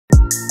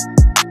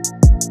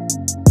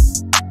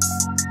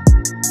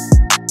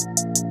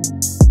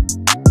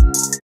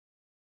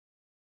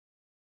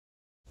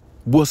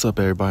What's up,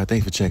 everybody?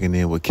 Thanks for checking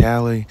in with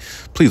Callie.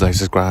 Please like,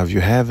 subscribe if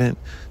you haven't.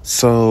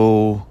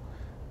 So,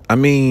 for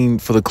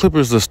the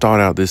Clippers to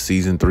start out this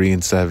season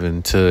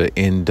 3-7 to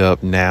end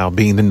up now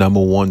being the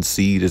number one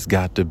seed has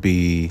got to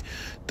be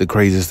the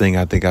craziest thing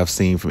I think I've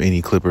seen from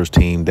any Clippers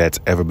team that's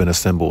ever been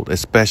assembled,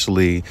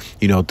 especially,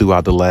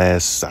 throughout the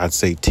last, I'd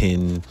say,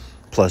 10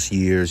 plus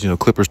years.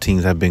 Clippers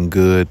teams have been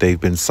good. They've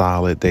been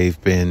solid. They've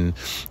been,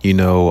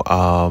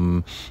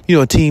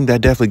 a team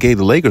that definitely gave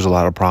the Lakers a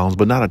lot of problems,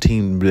 but not a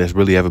team that's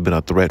really ever been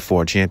a threat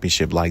for a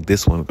championship like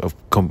this one,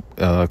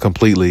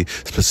 completely,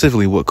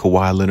 specifically with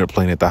Kawhi Leonard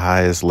playing at the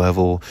highest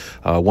level.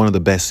 One of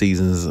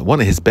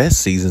his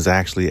best seasons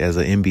actually as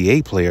an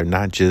NBA player,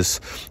 not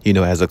just,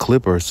 as a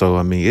Clipper. So,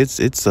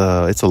 it's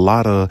a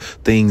lot of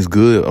things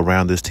good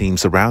around this team,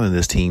 surrounding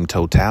this team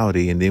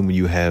totality. And then when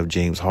you have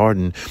James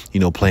Harden,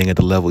 playing at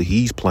the level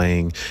he's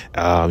playing,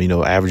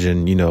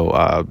 averaging,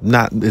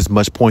 not as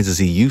much points as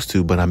he used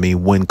to, but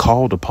when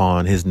called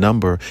upon, his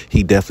number,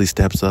 he definitely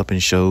steps up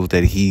and shows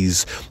that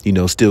he's,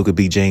 still could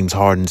be James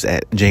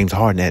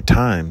Harden at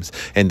times.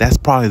 And that's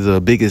probably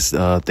the biggest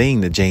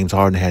thing that James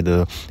Harden had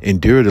to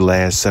endure the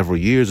last several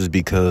years, is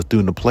because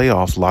during the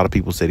playoffs, a lot of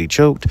people said he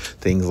choked,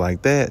 things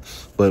like that.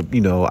 But,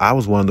 I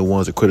was one of the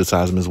ones that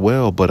criticized him as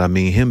well. But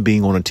him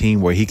being on a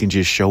team where he can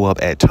just show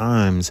up at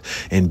times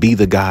and be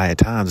the guy at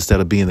times instead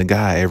of being the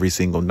guy every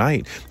single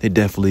night, it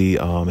definitely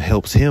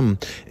helps him,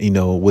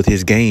 with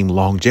his game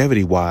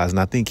longevity wise. And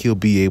I think he'll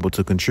be able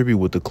to contribute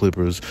with the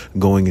Clippers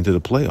going into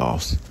the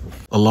playoffs,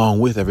 along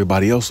with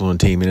everybody else on the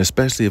team. And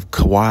especially if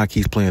Kawhi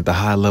keeps playing at the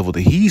high level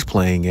that he's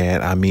playing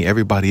at,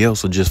 everybody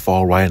else will just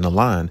fall right in the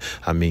line.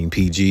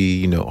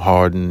 PG,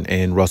 Harden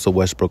and Russell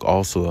Westbrook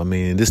also.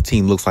 This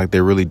team looks like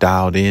they're really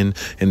dialed in,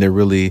 and they're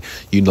really,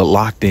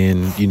 locked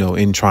in,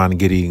 in trying to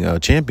getting a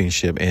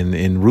championship. And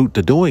en route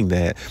to doing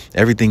that,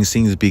 everything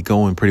seems to be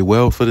going pretty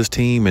well for this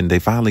team. And they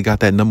finally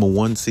got that number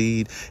one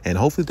seed, and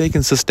hopefully they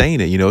can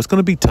sustain it. It's going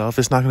to be tough.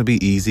 It's not going to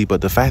be easy,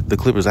 but the fact that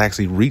the Clippers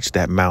actually reached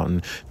that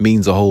mountain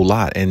means a whole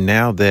lot. And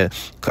now that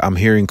I'm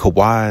hearing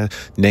Kawhi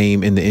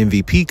name in the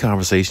MVP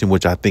conversation,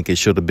 which I think it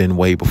should have been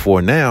way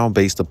before now,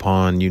 based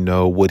upon,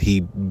 what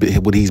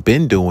he's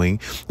been doing,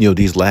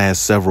 these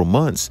last several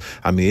months.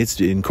 It's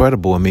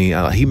incredible.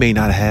 He may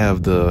not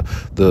have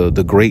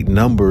the great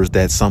numbers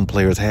that some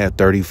players have,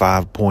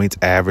 35 points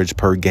average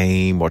per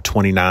game, or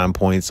 29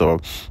 points, or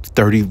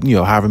 30,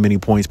 however many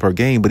points per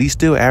game, but he's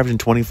still averaging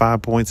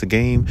 25 points a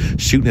game,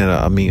 shooting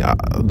at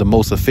the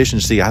most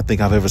efficiency I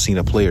think I've ever seen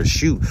a player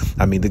shoot.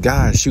 The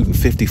guy is shooting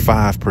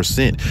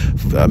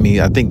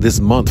 55%. I think this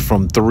month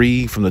from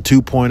the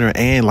 2-pointer,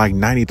 and like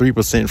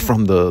 93%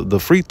 from the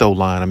free throw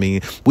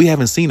line. We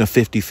haven't seen a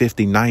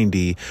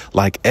 50-50-90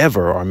 like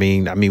ever.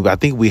 I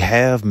think we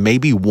have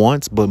maybe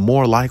once, but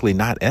more likely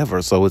not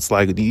ever. So it's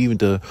like even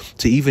to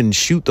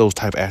shoot those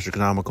type of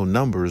astronomical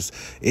numbers,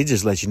 it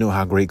just lets you know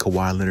how great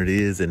Kawhi Leonard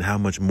is, and how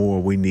much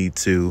more we need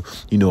to,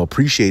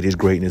 appreciate his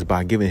greatness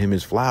by giving him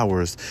his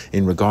flowers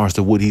in regards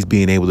to what he's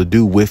being able to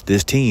do with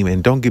this team.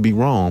 And don't get me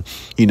wrong,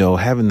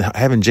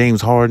 having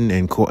James Harden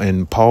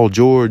and Paul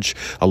George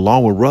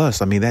along with Russ,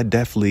 that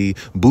definitely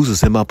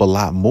boosts him up a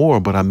lot more.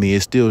 But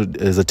it still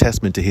is a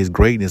testament to his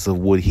greatness of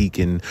what he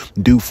can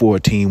do for a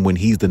team when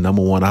he's the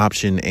number one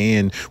option,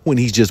 and when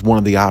he's just one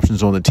of the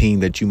options on the team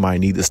that you might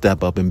need to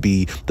step up and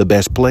be the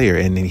best player.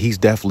 And he's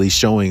definitely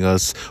showing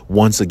us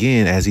once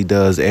again, as he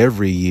does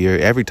every year,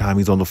 every time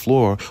he's on the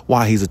floor,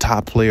 why he's a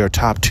top player,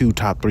 top 2,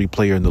 top 3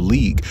 player in the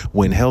league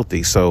when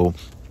healthy. So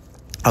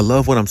I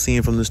love what I'm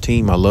seeing from this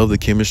team. I love the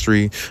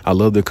chemistry. I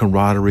love the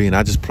camaraderie. And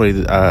I just pray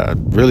that I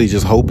really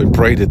just hope and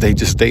pray that they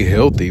just stay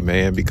healthy,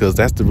 man, because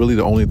that's really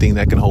the only thing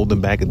that can hold them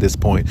back at this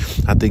point.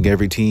 I think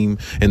every team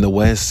in the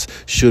West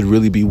should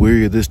really be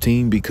weary of this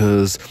team,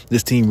 because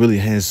this team really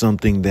has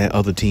something that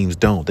other teams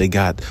don't. They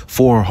got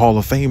 4 Hall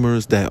of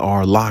Famers that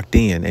are locked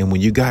in. And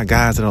when you got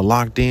guys that are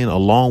locked in,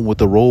 along with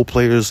the role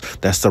players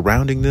that's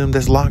surrounding them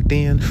that's locked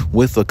in,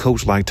 with a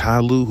coach like Ty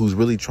Lue, who's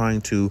really trying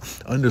to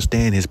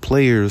understand his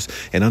players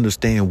and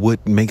understand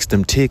what makes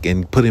them tick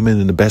and put them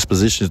in the best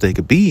positions they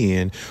could be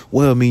in,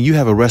 well, you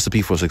have a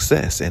recipe for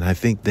success. And I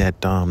think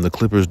that the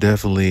Clippers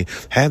definitely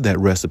have that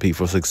recipe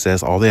for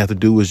success. All they have to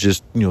do is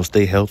just,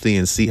 stay healthy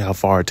and see how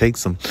far it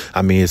takes them.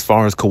 As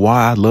far as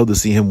Kawhi, I'd love to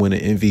see him win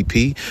an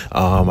MVP.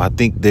 I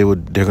think they're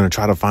going to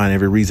try to find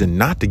every reason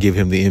not to give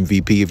him the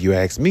MVP, if you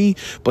ask me.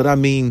 But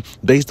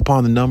based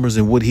upon the numbers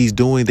and what he's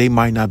doing, they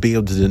might not be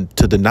able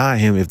to deny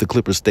him if the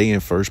Clippers stay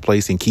in first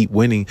place and keep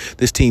winning.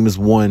 This team has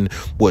won,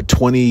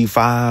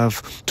 25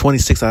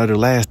 26 out of their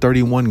last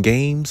 31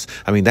 games.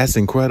 I mean, that's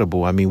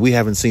incredible. I mean, we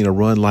haven't seen a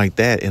run like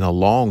that in a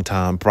long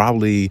time,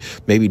 probably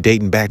maybe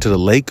dating back to the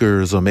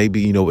Lakers or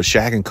maybe, with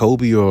Shaq and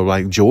Kobe or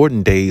like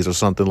Jordan days or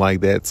something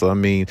like that. So, I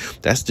mean,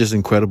 that's just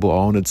incredible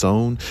on its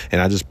own.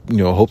 And I just,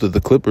 hope that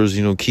the Clippers,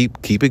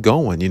 keep it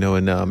going,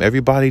 and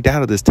everybody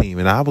doubted this team.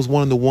 And I was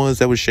one of the ones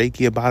that was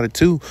shaky about it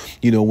too,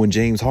 when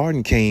James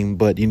Harden came.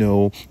 But,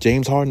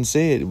 James Harden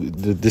said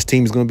this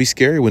team is going to be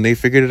scary when they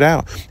figured it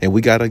out. And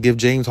we got to give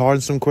James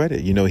Harden some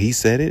credit. He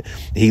said it,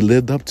 he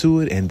lived up to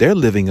it, and they're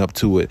living up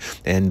to it.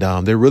 And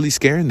they're really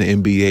scaring the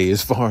NBA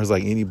as far as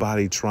like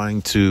anybody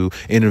trying to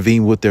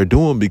intervene what they're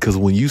doing, because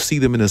when you see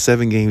them in a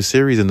 7-game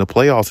series in the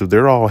playoffs, if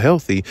they're all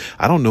healthy,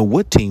 I don't know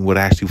what team would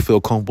actually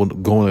feel comfortable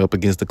going up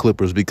against the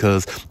Clippers,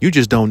 because you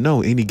just don't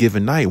know any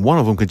given night. One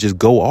of them could just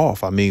go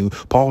off. I mean,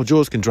 Paul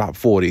George can drop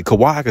 40.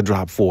 Kawhi could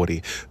drop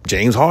 40.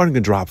 James Harden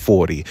can drop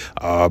 40.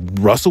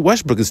 Russell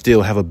Westbrook can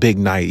still have a big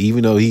night,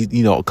 even though he,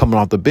 coming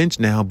off the bench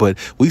now. But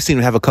we've seen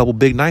him have a couple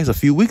big nights a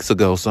few weeks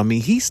ago. So, I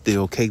mean, he's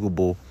still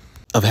capable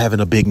of having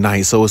a big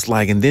night. So it's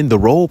like, and then the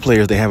role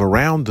players they have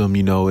around them,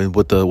 and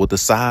with the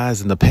size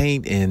and the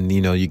paint, and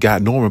you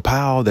got Norman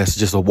Powell that's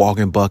just a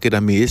walking bucket. I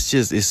mean,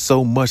 it's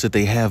so much that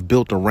they have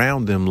built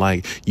around them.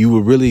 Like, you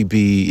really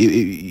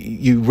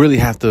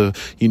have to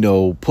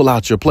pull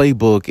out your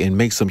playbook and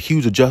make some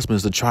huge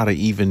adjustments to try to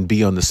even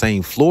be on the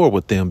same floor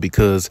with them,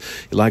 because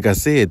like I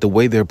said, the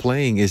way they're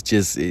playing is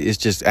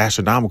just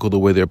astronomical, the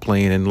way they're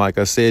playing. And like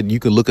I said, you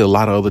can look at a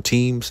lot of other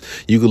teams,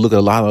 you can look at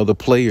a lot of other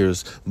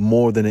players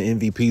more than an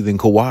MVP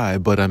than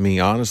Kawhi. But I mean,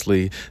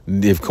 honestly,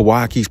 if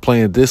Kawhi keeps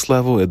playing at this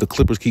level, if the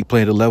Clippers keep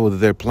playing at the level that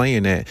they're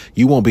playing at,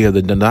 you won't be able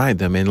to deny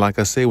them. And like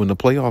I said, when the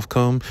playoffs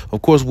come,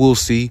 of course, we'll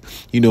see,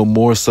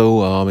 more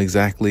so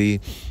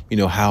exactly,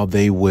 how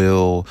they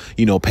will,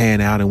 pan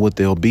out and what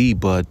they'll be.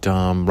 But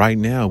right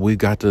now, we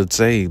got to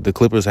say the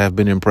Clippers have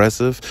been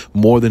impressive,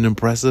 more than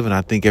impressive. And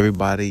I think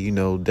everybody,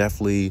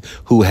 definitely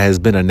who has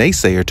been a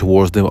naysayer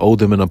towards them owe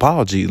them an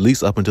apology, at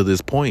least up until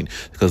this point,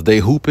 because they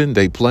hooping,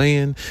 they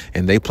playing,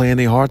 and they playing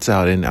their hearts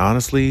out. And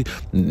honestly,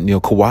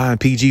 Kawhi and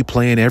PG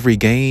playing every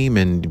game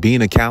and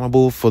being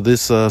accountable for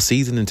this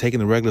season and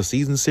taking the regular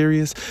season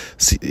serious,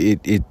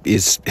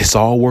 it's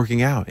all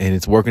working out, and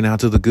it's working out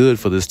to the good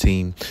for this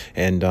team.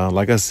 And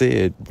like I said,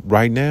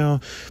 right now,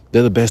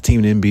 they're the best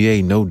team in the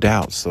NBA, no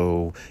doubt.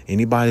 So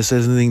anybody that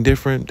says anything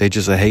different, they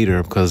just a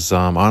hater, because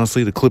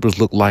honestly, the Clippers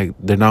look like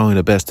they're not only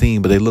the best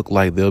team, but they look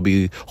like they'll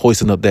be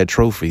hoisting up that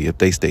trophy if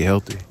they stay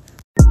healthy.